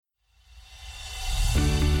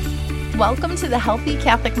welcome to the Healthy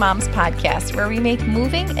Catholic Moms podcast, where we make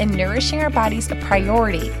moving and nourishing our bodies a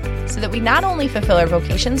priority so that we not only fulfill our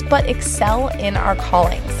vocations, but excel in our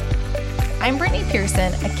callings. I'm Brittany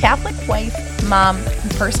Pearson, a Catholic wife, mom,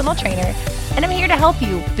 and personal trainer, and I'm here to help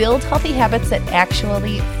you build healthy habits that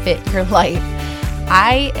actually fit your life.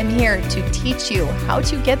 I am here to teach you how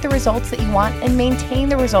to get the results that you want and maintain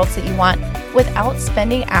the results that you want without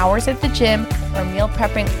spending hours at the gym or meal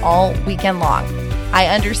prepping all weekend long. I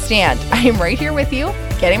understand. I am right here with you,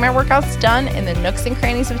 getting my workouts done in the nooks and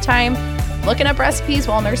crannies of time, looking up recipes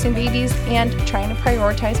while nursing babies, and trying to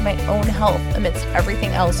prioritize my own health amidst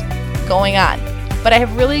everything else going on. But I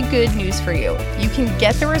have really good news for you. You can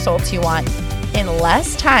get the results you want in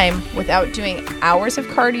less time without doing hours of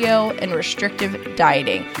cardio and restrictive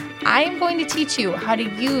dieting. I am going to teach you how to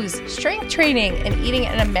use strength training and eating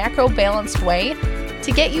in a macro balanced way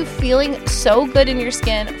to get you feeling so good in your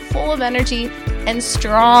skin, full of energy, and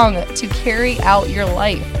strong to carry out your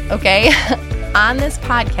life, okay? On this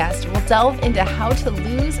podcast, we'll delve into how to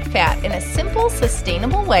lose fat in a simple,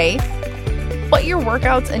 sustainable way, what your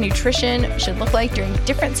workouts and nutrition should look like during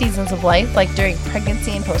different seasons of life, like during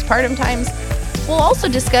pregnancy and postpartum times. We'll also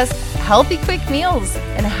discuss healthy, quick meals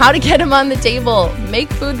and how to get them on the table, make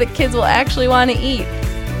food that kids will actually want to eat,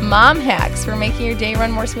 mom hacks for making your day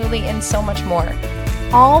run more smoothly, and so much more.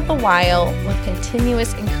 All the while with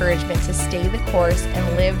continuous encouragement to stay the course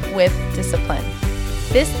and live with discipline.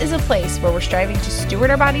 This is a place where we're striving to steward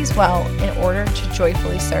our bodies well in order to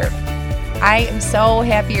joyfully serve. I am so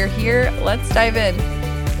happy you're here. Let's dive in.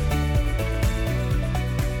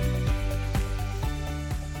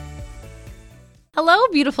 Hello,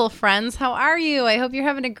 beautiful friends. How are you? I hope you're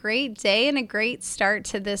having a great day and a great start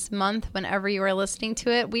to this month whenever you are listening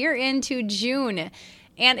to it. We are into June.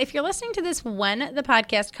 And if you're listening to this when the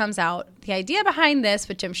podcast comes out, the idea behind this,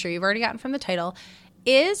 which I'm sure you've already gotten from the title,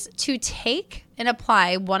 is to take and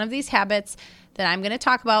apply one of these habits that I'm going to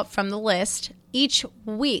talk about from the list each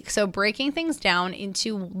week. So breaking things down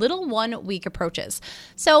into little 1 week approaches.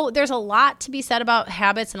 So there's a lot to be said about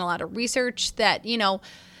habits and a lot of research that,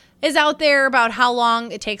 is out there about how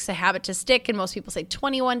long it takes a habit to stick. And most people say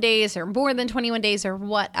 21 days or more than 21 days or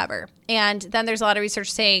whatever. And then there's a lot of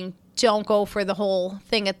research saying, don't go for the whole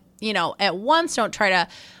thing at once. Don't try to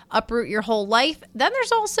uproot your whole life. Then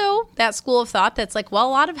there's also that school of thought that's like, well, a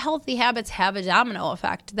lot of healthy habits have a domino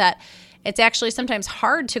effect, that it's actually sometimes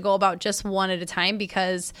hard to go about just one at a time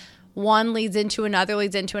because one leads into another.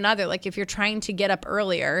 Like if you're trying to get up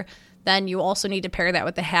earlier, then you also need to pair that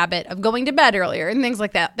with the habit of going to bed earlier and things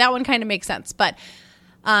like that. That one kind of makes sense. But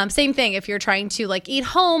same thing, if you're trying to eat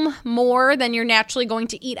home more, then you're naturally going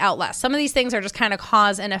to eat out less. Some of these things are just kind of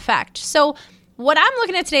cause and effect. So what I'm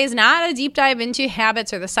looking at today is not a deep dive into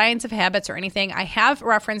habits or the science of habits or anything. I have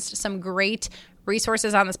referenced some great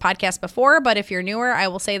resources on this podcast before, but if you're newer, I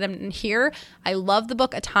will say them here. I love the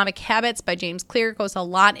book Atomic Habits by James Clear. It goes a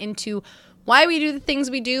lot into why we do the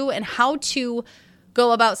things we do and how to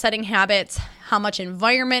go about setting habits, how much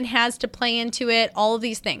environment has to play into it, all of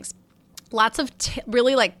these things. Lots of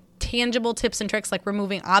really tangible tips and tricks like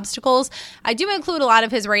removing obstacles. I do include a lot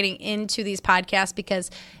of his writing into these podcasts because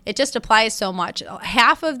it just applies so much.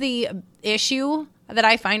 Half of the issue that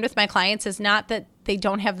I find with my clients is not that they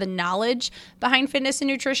don't have the knowledge behind fitness and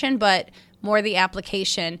nutrition, but more the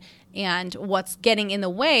application and what's getting in the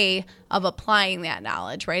way of applying that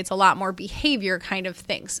knowledge, right? It's a lot more behavior kind of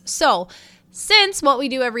things. So since what we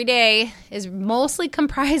do every day is mostly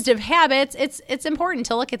comprised of habits, it's important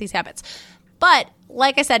to look at these habits. But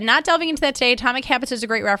like I said, not delving into that today. Atomic Habits is a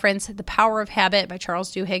great reference. The Power of Habit by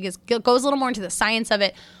Charles Duhigg goes a little more into the science of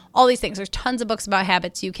it. All these things. There's tons of books about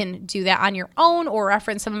habits. You can do that on your own or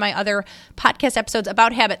reference some of my other podcast episodes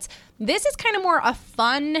about habits. This is kind of more a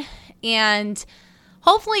fun and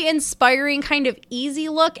hopefully inspiring kind of easy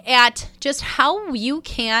look at just how you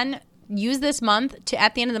can use this month to,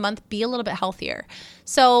 at the end of the month, be a little bit healthier.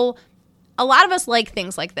 So a lot of us like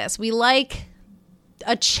things like this. We like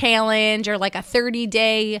a challenge or like a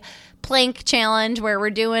 30-day plank challenge where we're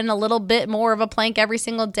doing a little bit more of a plank every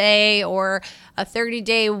single day, or a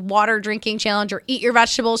 30-day water drinking challenge or eat your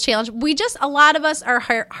vegetables challenge. A lot of us are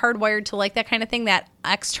hardwired to like that kind of thing, that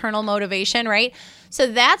external motivation, right? So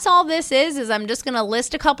that's all this is I'm just going to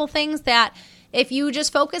list a couple things that if you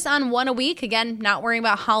just focus on one a week, again, not worrying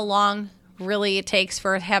about how long really it takes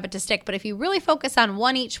for a habit to stick, but if you really focus on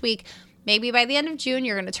one each week, maybe by the end of June,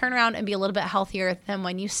 you're going to turn around and be a little bit healthier than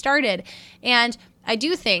when you started. And I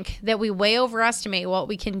do think that we way overestimate what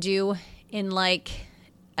we can do in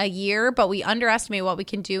a year, but we underestimate what we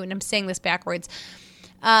can do, and I'm saying this backwards,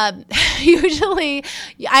 Usually,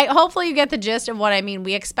 hopefully you get the gist of what I mean.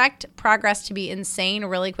 We expect progress to be insane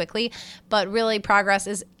really quickly, but really progress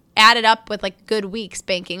is added up with like good weeks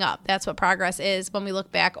banking up. That's what progress is. When we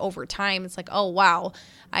look back over time, it's like, oh, wow,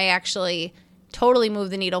 I actually totally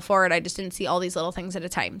moved the needle forward. I just didn't see all these little things at a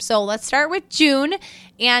time. So let's start with June.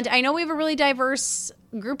 And I know we have a really diverse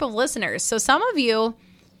group of listeners. So some of you,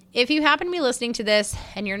 if you happen to be listening to this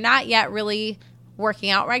and you're not yet really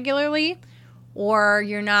working out regularly, or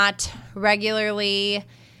you're not regularly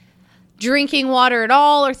drinking water at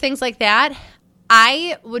all or things like that,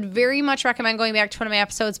 I would very much recommend going back to one of my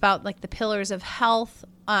episodes about like the pillars of health,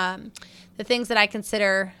 the things that I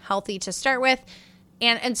consider healthy to start with,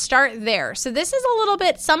 and start there. So this is a little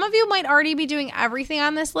bit, some of you might already be doing everything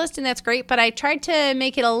on this list, and that's great, but I tried to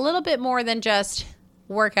make it a little bit more than just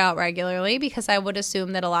work out regularly, because I would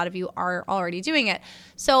assume that a lot of you are already doing it.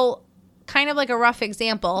 So kind of like a rough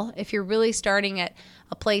example, if you're really starting at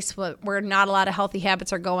a place where not a lot of healthy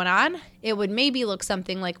habits are going on, it would maybe look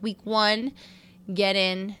something like week 1, get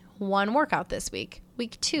in 1 workout this week.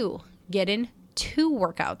 Week 2, get in 2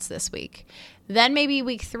 workouts this week. Then maybe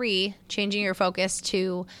week 3, changing your focus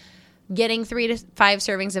to getting 3 to 5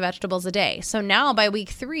 servings of vegetables a day. So now by week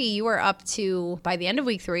 3, you are up to, by the end of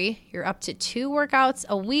week 3, you're up to 2 workouts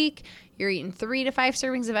a week. You're eating 3 to 5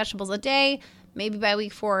 servings of vegetables a day. Maybe by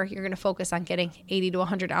week 4, you're going to focus on getting 80 to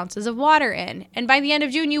 100 ounces of water in. And by the end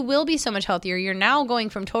of June, you will be so much healthier. You're now going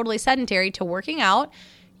from totally sedentary to working out.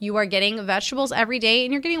 You are getting vegetables every day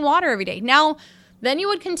and you're getting water every day. Now, then you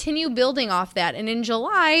would continue building off that. And in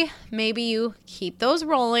July, maybe you keep those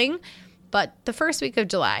rolling. But the first week of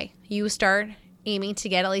July, you start aiming to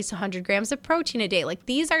get at least 100 grams of protein a day. Like,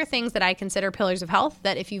 these are things that I consider pillars of health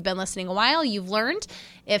that if you've been listening a while, you've learned.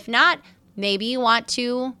 If not, maybe you want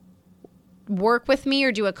to work with me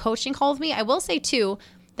or do a coaching call with me. I will say too,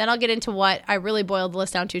 then I'll get into what I really boiled the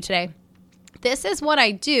list down to today. This is what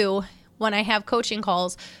I do when I have coaching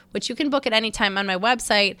calls, which you can book at any time on my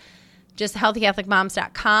website, just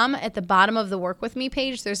healthycatholicmoms.com. At the bottom of the work with me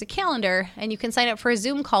page, there's a calendar and you can sign up for a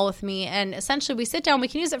Zoom call with me. And essentially we sit down, we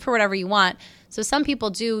can use it for whatever you want. So some people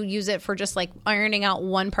do use it for just like ironing out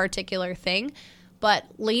one particular thing. But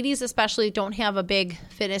ladies especially don't have a big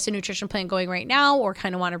fitness and nutrition plan going right now or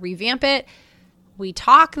kind of want to revamp it. We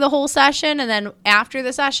talk the whole session, and then after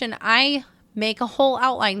the session, I make a whole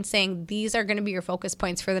outline saying these are going to be your focus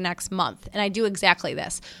points for the next month. And I do exactly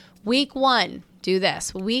this. Week 1, do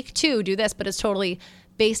this. Week 2, do this, but it's totally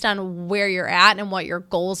based on where you're at and what your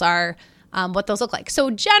goals are, what those look like.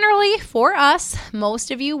 So generally for us,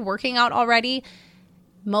 most of you working out already,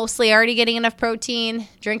 mostly already getting enough protein,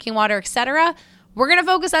 drinking water, etc., we're going to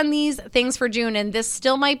focus on these things for June, and this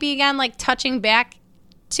still might be, again, like touching back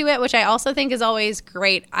to it, which I also think is always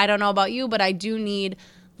great. I don't know about you, but I do need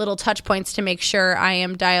little touch points to make sure I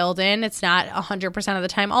am dialed in. It's not 100% of the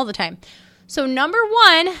time, all the time. So number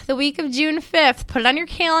 1, the week of June 5th, put it on your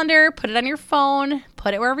calendar, put it on your phone,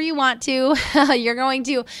 put it wherever you want to. You're going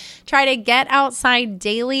to try to get outside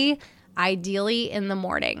daily, ideally in the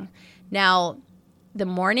morning. Now, the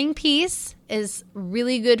morning piece is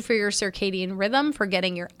really good for your circadian rhythm, for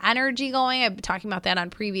getting your energy going. I've been talking about that on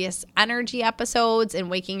previous energy episodes and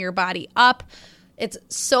waking your body up. It's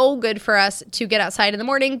so good for us to get outside in the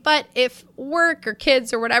morning. But if work or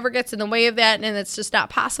kids or whatever gets in the way of that and it's just not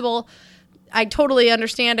possible, I totally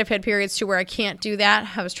understand. I've had periods too where I can't do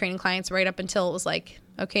that. I was training clients right up until it was like,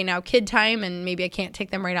 okay, now kid time, and maybe I can't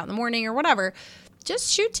take them right out in the morning or whatever.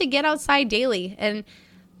 Just shoot to get outside daily, and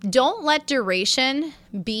don't let duration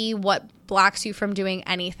be what blocks you from doing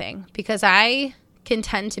anything, because I can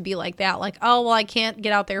tend to be like that. Like, oh, well, I can't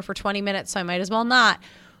get out there for 20 minutes, so I might as well not.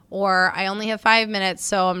 Or I only have 5 minutes,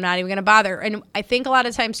 so I'm not even going to bother. And I think a lot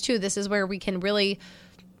of times, too, this is where we can really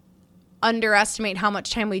underestimate how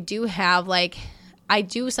much time we do have. Like, I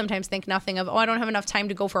do sometimes think nothing of, oh, I don't have enough time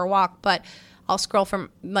to go for a walk, but I'll scroll through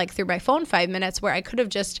my phone 5 minutes, where I could have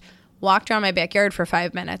just walked around my backyard for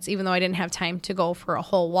 5 minutes, even though I didn't have time to go for a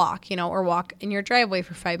whole walk, or walk in your driveway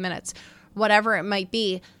for 5 minutes, whatever it might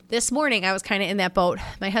be. This morning, I was kind of in that boat.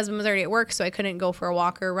 My husband was already at work, so I couldn't go for a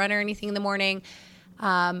walk or run or anything in the morning.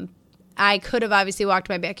 I could have obviously walked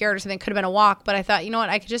my backyard or something. Could have been a walk, but I thought, you know what?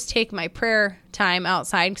 I could just take my prayer time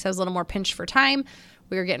outside because I was a little more pinched for time.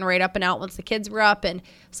 We were getting right up and out once the kids were up, and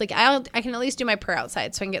it's like, I can at least do my prayer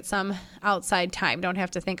outside so I can get some outside time. Don't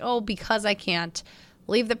have to think, oh, because I can't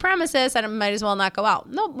leave the premises, I might as well not go out.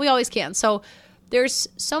 No, we always can. So there's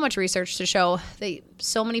so much research to show that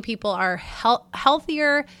so many people are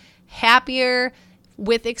healthier, happier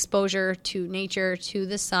with exposure to nature, to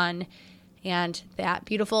the sun. And that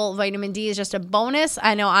beautiful vitamin D is just a bonus.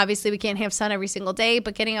 I know obviously we can't have sun every single day,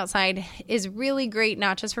 but getting outside is really great,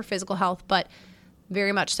 not just for physical health, but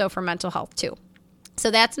very much so for mental health too. So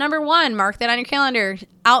that's number 1. Mark that on your calendar.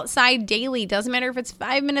 Outside daily. Doesn't matter if it's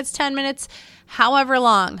 5 minutes, 10 minutes, however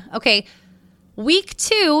long. Okay. Week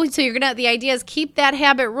 2, so the idea is keep that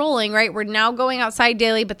habit rolling, right? We're now going outside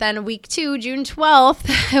daily, but then week 2, June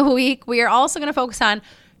 12th week, we are also going to focus on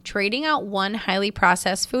trading out one highly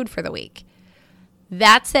processed food for the week.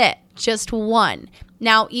 That's it. Just one.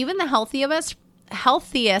 Now, even the healthiest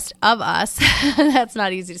of us, that's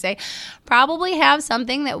not easy to say, probably have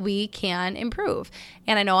something that we can improve.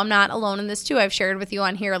 And I know I'm not alone in this too. I've shared with you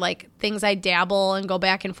on here like things I dabble and go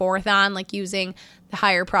back and forth on, like using the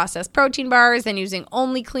higher processed protein bars and using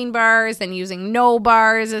only clean bars and using no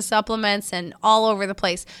bars as supplements and all over the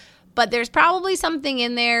place. But there's probably something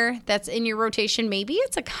in there that's in your rotation. Maybe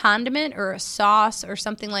it's a condiment or a sauce or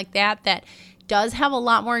something like that that does have a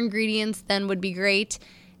lot more ingredients than would be great,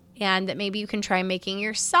 and that maybe you can try making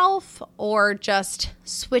yourself or just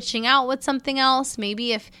switching out with something else.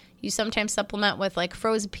 Maybe if you sometimes supplement with like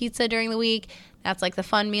frozen pizza during the week, that's like the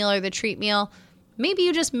fun meal or the treat meal. Maybe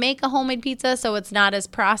you just make a homemade pizza so it's not as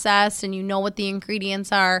processed and you know what the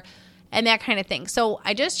ingredients are and that kind of thing. So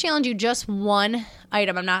I just challenge you, just one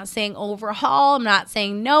item. I'm not saying overhaul. I'm not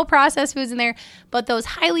saying no processed foods in there, but those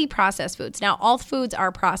highly processed foods. Now, all foods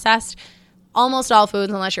are processed. Almost all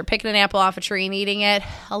foods, unless you're picking an apple off a tree and eating it,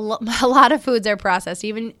 a lot of foods are processed.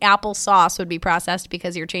 Even applesauce would be processed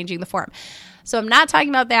because you're changing the form. So I'm not talking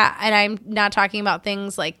about that, and I'm not talking about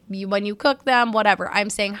things like when you cook them, whatever. I'm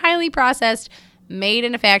saying highly processed, made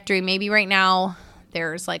in a factory. Maybe right now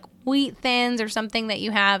there's like wheat thins or something that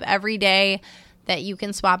you have every day that you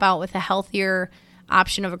can swap out with a healthier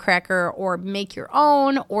option of a cracker, or make your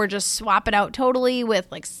own, or just swap it out totally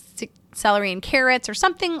with like celery and carrots or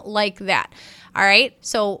something like that. All right.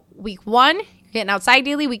 So week 1, you're getting outside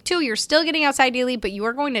daily. Week 2, you're still getting outside daily, but you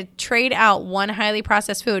are going to trade out one highly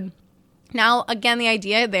processed food. Now, again, the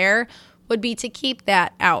idea there would be to keep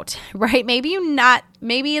that out, right? Maybe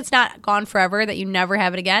it's not gone forever, that you never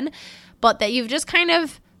have it again, but that you've just kind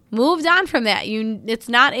of moved on from that. It's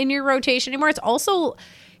not in your rotation anymore. It's also,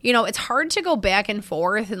 it's hard to go back and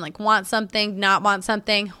forth and like want something, not want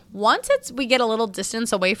something. Once we get a little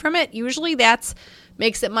distance away from it, usually that's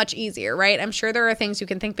makes it much easier, right? I'm sure there are things you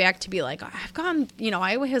can think back to be like, I've gone,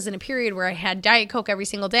 I was in a period where I had Diet Coke every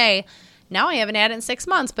single day. Now I haven't had it in 6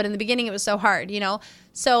 months, but in the beginning it was so hard,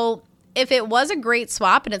 So if it was a great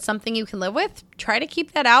swap and it's something you can live with, try to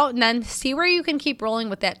keep that out and then see where you can keep rolling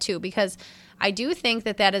with that too, because I do think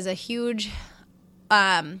that is a huge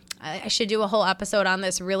I should do a whole episode on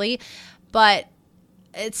this really, but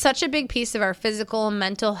it's such a big piece of our physical and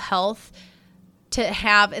mental health to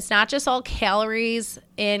have. It's not just all calories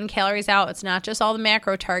in, calories out. It's not just all the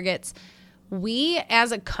macro targets. We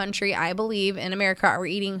as a country, I believe in America, are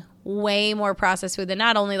eating way more processed food than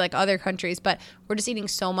not only like other countries, but we're just eating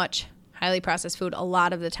so much highly processed food a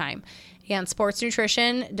lot of the time. And sports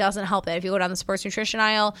nutrition doesn't help that. If you go down the sports nutrition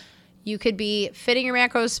aisle, you could be fitting your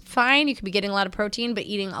macros fine. You could be getting a lot of protein, but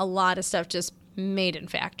eating a lot of stuff just made in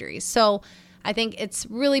factories. So I think it's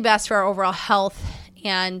really best for our overall health.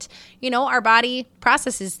 And, our body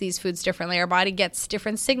processes these foods differently. Our body gets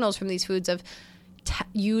different signals from these foods of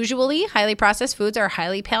usually highly processed foods are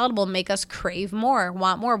highly palatable, make us crave more,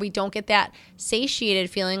 want more. We don't get that satiated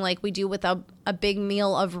feeling like we do with a big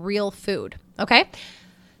meal of real food. Okay.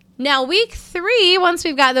 Now, week 3, once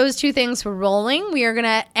we've got those two things rolling, we are going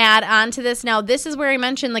to add on to this. Now, this is where I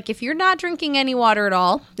mentioned, like, if you're not drinking any water at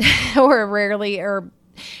all, or rarely, or,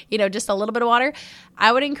 just a little bit of water,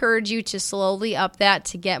 I would encourage you to slowly up that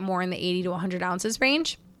to get more in the 80 to 100 ounces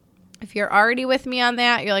range. If you're already with me on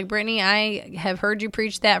that, you're like, Brittany, I have heard you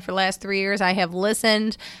preach that for the last 3 years. I have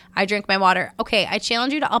listened. I drink my water. Okay, I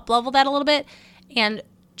challenge you to up level that a little bit and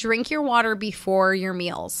drink your water before your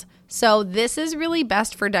meals. So this is really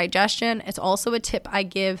best for digestion. It's also a tip I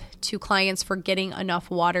give to clients for getting enough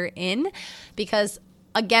water in because,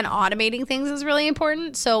 again, automating things is really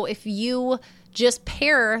important. So if you just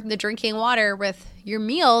pair the drinking water with your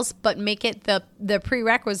meals, but make it the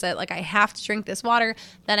prerequisite, like I have to drink this water,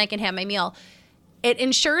 then I can have my meal. It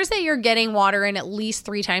ensures that you're getting water in at least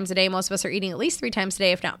 3 times a day. Most of us are eating at least 3 times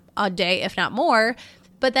a day, if not more.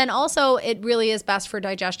 But then also it really is best for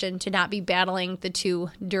digestion to not be battling the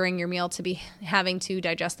two during your meal, to be having to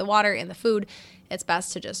digest the water and the food. It's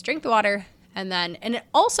best to just drink the water and it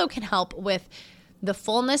also can help with the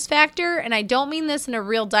fullness factor. And I don't mean this in a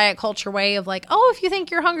real diet culture way of like, oh, if you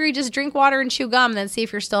think you're hungry, just drink water and chew gum, then see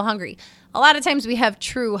if you're still hungry. a lot of times we have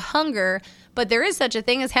true hunger, but there is such a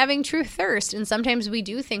thing as having true thirst. And sometimes we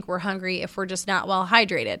do think we're hungry if we're just not well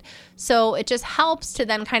hydrated. So it just helps to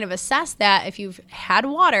then kind of assess that. If you've had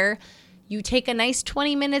water, you take a nice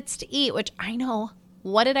 20 minutes to eat, which I know.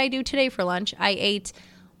 What did I do today for lunch? I ate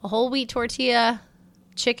a whole wheat tortilla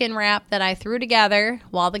chicken wrap that I threw together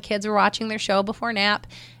while the kids were watching their show before nap.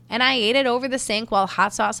 And I ate it over the sink while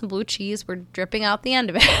hot sauce and blue cheese were dripping out the end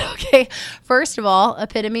of it. Okay. First of all,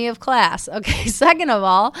 epitome of class. Okay. Second of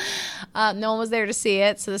all, no one was there to see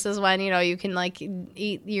it. So this is when, you can like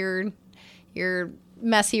eat your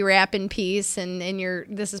messy wrap in peace. And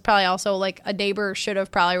this is probably also like a neighbor should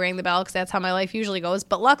have probably rang the bell because that's how my life usually goes.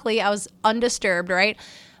 But luckily I was undisturbed. Right.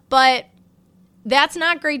 But that's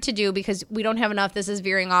not great to do because we don't have enough. This is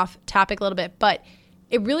veering off topic a little bit, but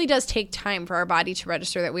it really does take time for our body to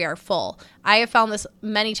register that we are full. I have found this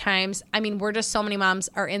many times. I mean, we're just so many moms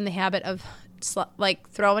are in the habit of like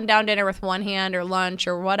throwing down dinner with one hand or lunch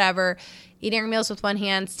or whatever, eating our meals with one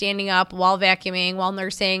hand, standing up while vacuuming, while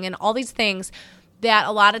nursing, and all these things that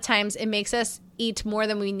a lot of times it makes us eat more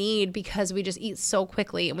than we need because we just eat so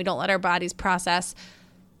quickly and we don't let our bodies process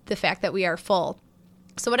the fact that we are full.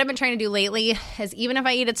 So what I've been trying to do lately is even if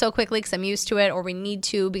I eat it so quickly because I'm used to it or we need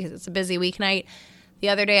to because it's a busy weeknight. The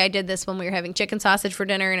other day I did this when we were having chicken sausage for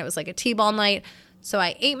dinner and it was like a T-ball night. So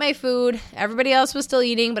I ate my food. Everybody else was still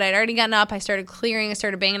eating, but I'd already gotten up. I started clearing. I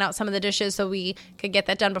started banging out some of the dishes so we could get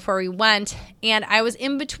that done before we went. And I was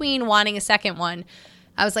in between wanting a second one.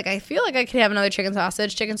 I was like, I feel like I could have another chicken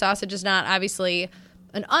sausage. Chicken sausage is not obviously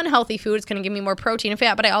an unhealthy food. It's going to give me more protein and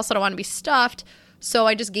fat, but I also don't want to be stuffed. So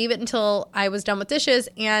I just gave it until I was done with dishes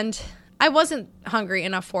and I wasn't hungry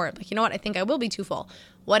enough for it. Like, you know what? I think I will be too full.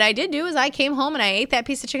 What I did do is I came home and I ate that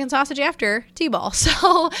piece of chicken sausage after T-ball.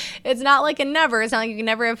 So it's not like a never. It's not like you can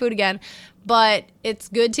never have food again. But it's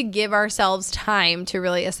good to give ourselves time to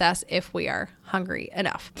really assess if we are hungry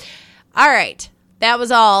enough. All right. That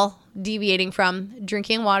was all deviating from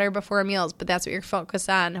drinking water before meals, but that's what you're focused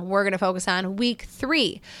on. We're going to focus on week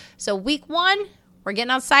 3. So week 1, we're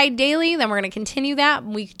getting outside daily. Then we're going to continue that.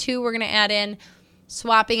 Week 2, we're going to add in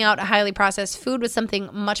swapping out a highly processed food with something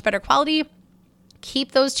much better quality.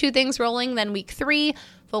 Keep those 2 things rolling. Then week 3,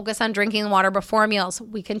 focus on drinking water before meals.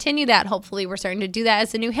 We continue that. Hopefully we're starting to do that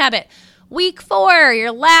as a new habit. Week 4,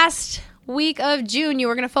 your last week of June, you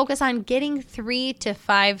are going to focus on getting 3 to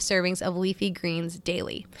 5 servings of leafy greens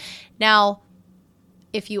daily. Now,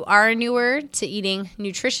 if you are newer to eating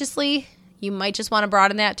nutritiously, you might just want to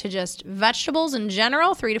broaden that to just vegetables in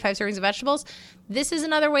general, 3 to 5 servings of vegetables. This is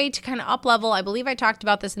another way to kind of up level. I believe I talked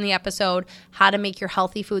about this in the episode, how to make your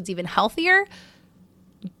healthy foods even healthier.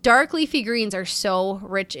 Dark leafy greens are so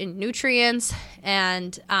rich in nutrients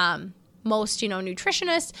and most,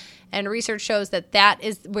 nutritionists and research shows that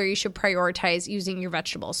is where you should prioritize using your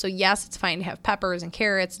vegetables. So yes, it's fine to have peppers and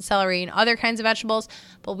carrots and celery and other kinds of vegetables,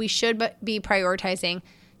 but we should be prioritizing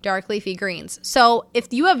dark leafy greens. So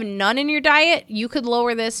if you have none in your diet, you could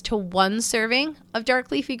lower this to 1 serving of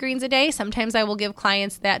dark leafy greens a day. Sometimes I will give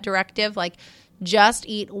clients that directive, like just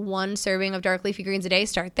eat 1 serving of dark leafy greens a day.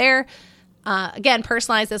 Start there. Again,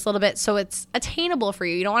 personalize this a little bit so it's attainable for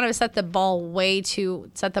you. You don't want to set the bar way too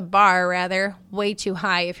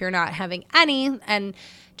high if you're not having any, and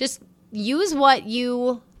just use what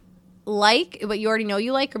you like, what you already know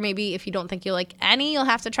you like, or maybe if you don't think you like any, you'll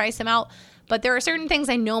have to try some out. But there are certain things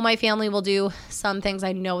I know my family will do, some things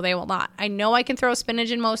I know they will not. I know I can throw spinach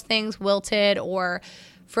in most things, wilted or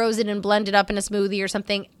frozen and blended up in a smoothie or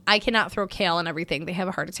something. I cannot throw kale in everything. They have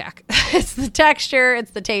a heart attack. It's the texture,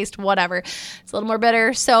 it's the taste, whatever. It's a little more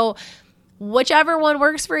bitter. So whichever one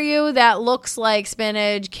works for you that looks like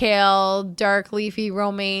spinach, kale, dark leafy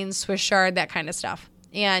romaine, Swiss chard, that kind of stuff.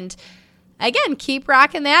 And again, keep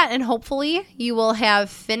rocking that, and hopefully you will have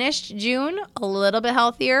finished June a little bit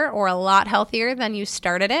healthier or a lot healthier than you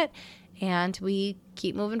started it, and we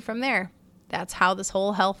keep moving from there. That's how this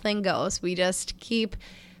whole health thing goes. We just keep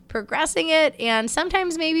progressing it, and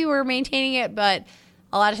sometimes maybe we're maintaining it, but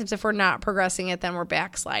a lot of times if we're not progressing it, then we're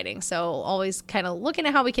backsliding. So always kind of looking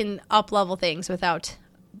at how we can up-level things without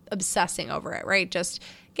obsessing over it, right? Just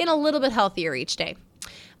getting a little bit healthier each day.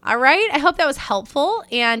 All right, I hope that was helpful,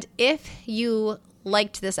 and if you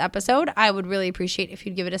liked this episode, I would really appreciate if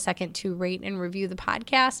you'd give it a second to rate and review the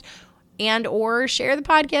podcast, and or share the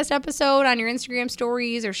podcast episode on your Instagram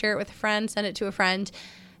stories, or share it with a friend, send it to a friend.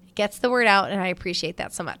 It gets the word out, and I appreciate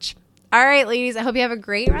that so much. All right, ladies, I hope you have a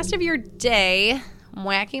great rest of your day. I'm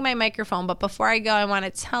whacking my microphone, but before I go, I want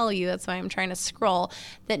to tell you, that's why I'm trying to scroll,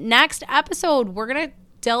 that next episode, we're going to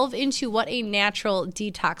delve into what a natural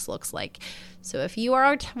detox looks like. So if you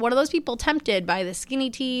are one of those people tempted by the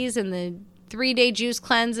skinny teas and the 3-day juice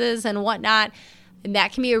cleanses and whatnot. And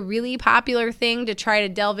that can be a really popular thing to try to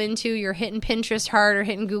delve into. You're hitting Pinterest hard or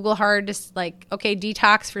hitting Google hard, just like, okay,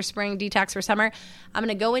 detox for spring, detox for summer. I'm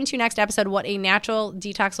going to go into next episode what a natural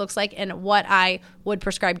detox looks like and what I would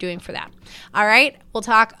prescribe doing for that. All right, we'll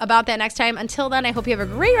talk about that next time. Until then, I hope you have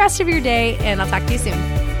a great rest of your day, and I'll talk to you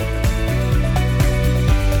soon.